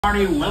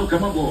Party,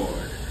 welcome aboard.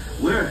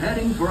 We're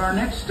heading for our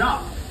next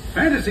stop,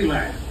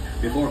 Fantasyland,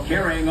 before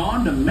carrying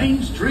on to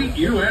Main Street,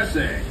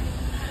 USA.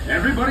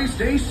 Everybody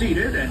stay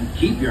seated and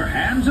keep your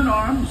hands and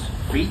arms,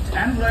 feet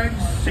and legs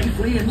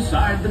safely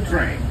inside the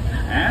train.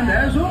 And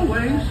as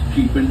always,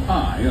 keep an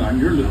eye on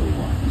your little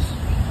ones.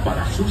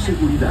 Para su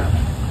seguridad,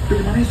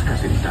 permanezca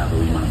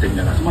sentado y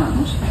mantenga las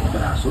manos,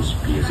 brazos,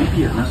 pies y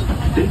piernas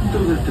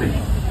dentro del tren.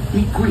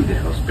 Y cuide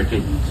a los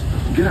pequeños.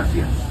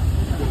 Gracias.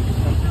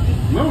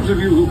 Those of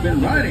you who've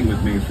been riding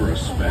with me for a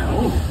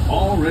spell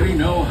already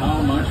know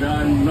how much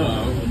I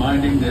love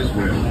minding this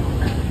railroad.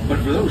 But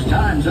for those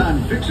times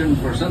I'm fixing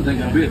for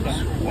something a bit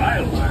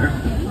wilder,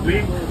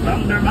 Big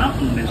Thunder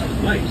Mountain is the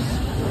place.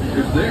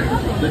 Because there,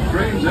 the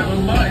trains have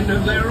a mind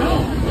of their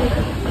own.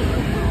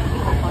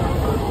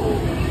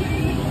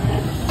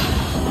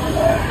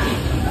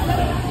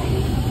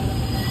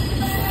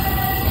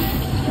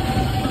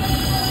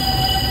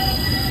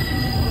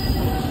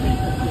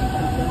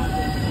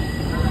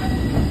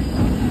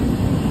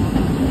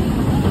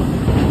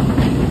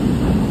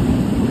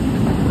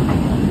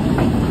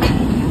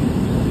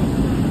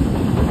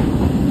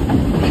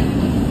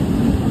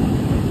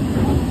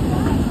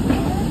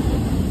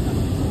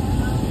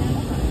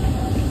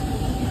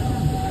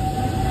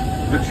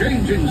 The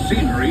change in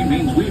scenery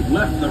means we've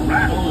left the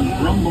rattle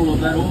and rumble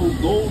of that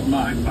old gold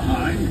mine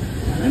behind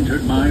and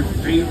entered my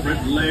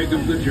favorite leg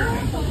of the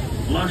journey.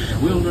 Lush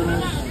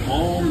wilderness,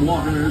 calm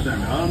waters,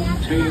 and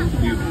untamed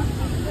beauty.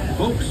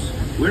 Folks,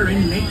 we're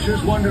in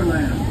nature's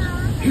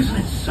wonderland. Isn't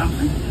it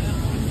something?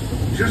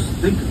 Just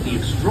think of the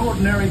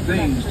extraordinary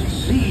things to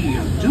see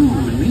and do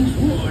in these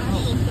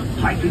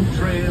woods. Hiking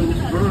trails,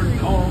 bird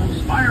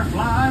calls,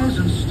 fireflies,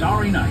 and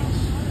starry nights.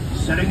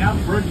 Setting out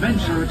for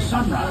adventure at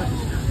sunrise.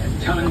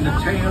 Telling the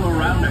tale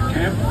around a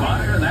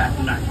campfire that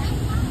night.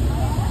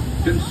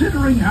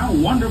 Considering how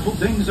wonderful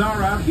things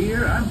are out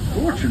here, I'm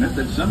fortunate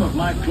that some of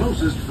my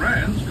closest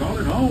friends call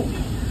it home.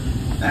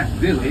 That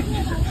village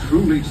is a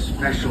truly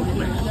special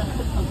place.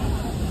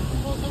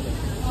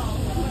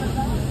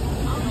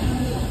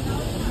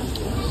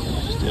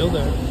 Still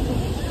there.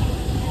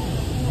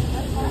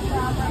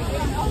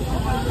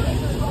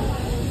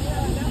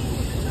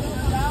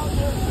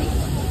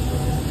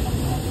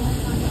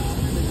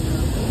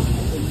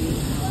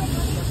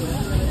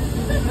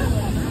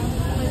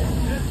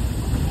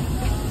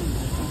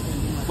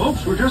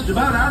 Folks, we're just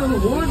about out of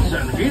the woods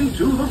and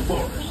into the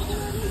forest.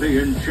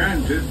 The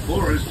enchanted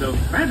forest of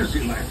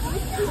Fantasyland,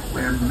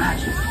 where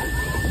magic.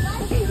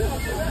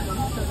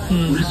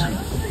 Listen.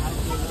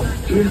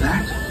 Hear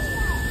that?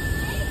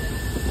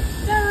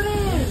 There it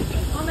is!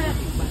 On that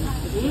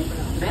big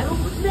metal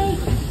snake.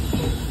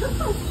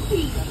 Oh,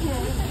 sweet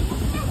cat.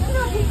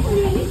 Not a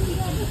snake.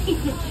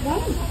 It's a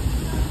train.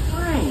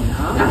 Train,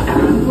 huh?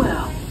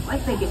 Well, I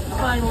think it's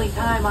finally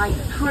time I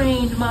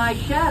trained my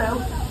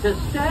shadow to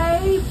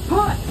stay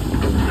put.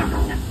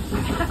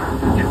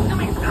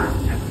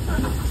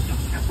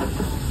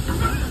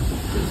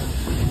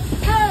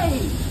 Hey!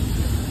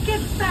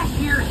 Get back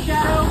here,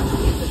 Shadow!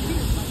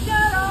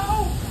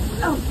 Shadow!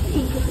 Oh,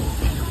 think of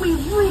it. We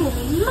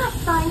really must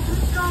find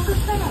some stronger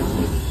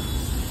friends.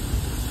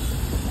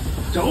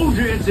 Told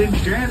you it's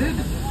enchanted,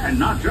 and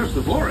not just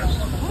the forest.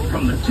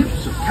 From the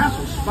tips of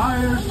castle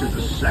spires to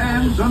the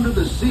sands under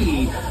the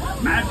sea,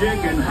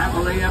 magic and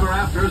happily ever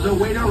afters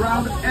await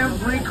around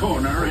every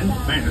corner in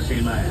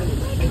Fantasyland.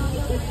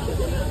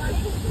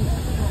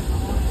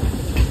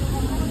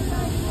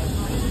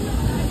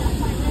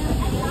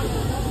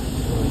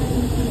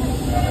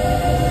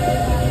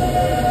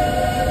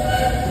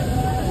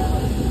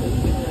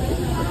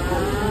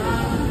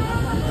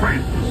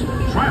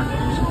 Friends,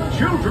 travelers,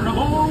 children of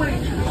all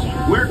ages,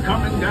 we're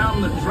coming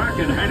down the track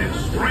and headed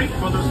straight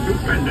for the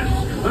stupendous,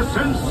 the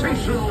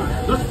sensational,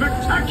 the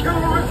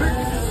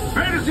spectacularific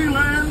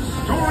Fantasyland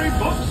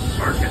Storybook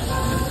Circus.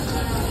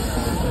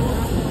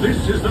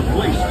 This is the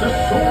place to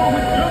soar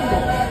with Jumbo,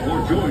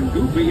 or join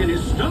Goofy in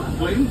his stunt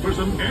plane for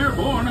some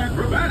airborne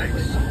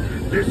acrobatics.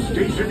 This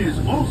station is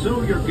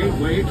also your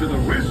gateway to the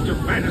rest of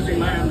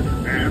Fantasyland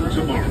and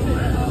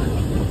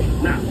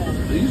Tomorrowland. Now,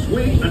 please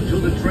wait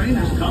until the train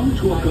has come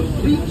to a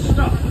complete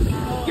stop.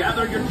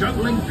 Gather your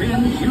juggling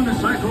pins,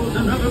 unicycles,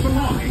 and other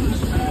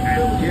belongings,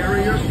 and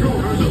carry your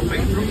strollers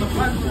away from the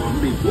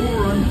platform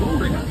before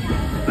unfolding them.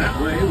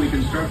 That way we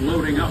can start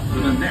loading up for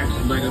the next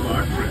leg of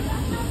our trip.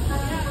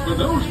 For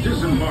those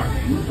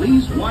disembarking,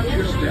 please watch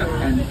your step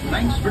and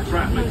thanks for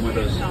traveling with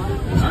us.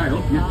 I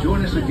hope you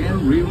join us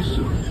again real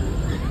soon.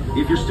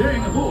 If you're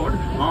staying aboard,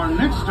 our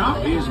next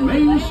stop is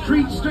Main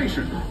Street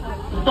Station.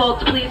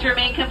 Folks, please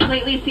remain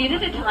completely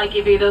seated until I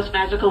give you those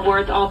magical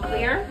words, all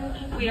clear.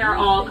 We are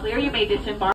all clear. You may disembark.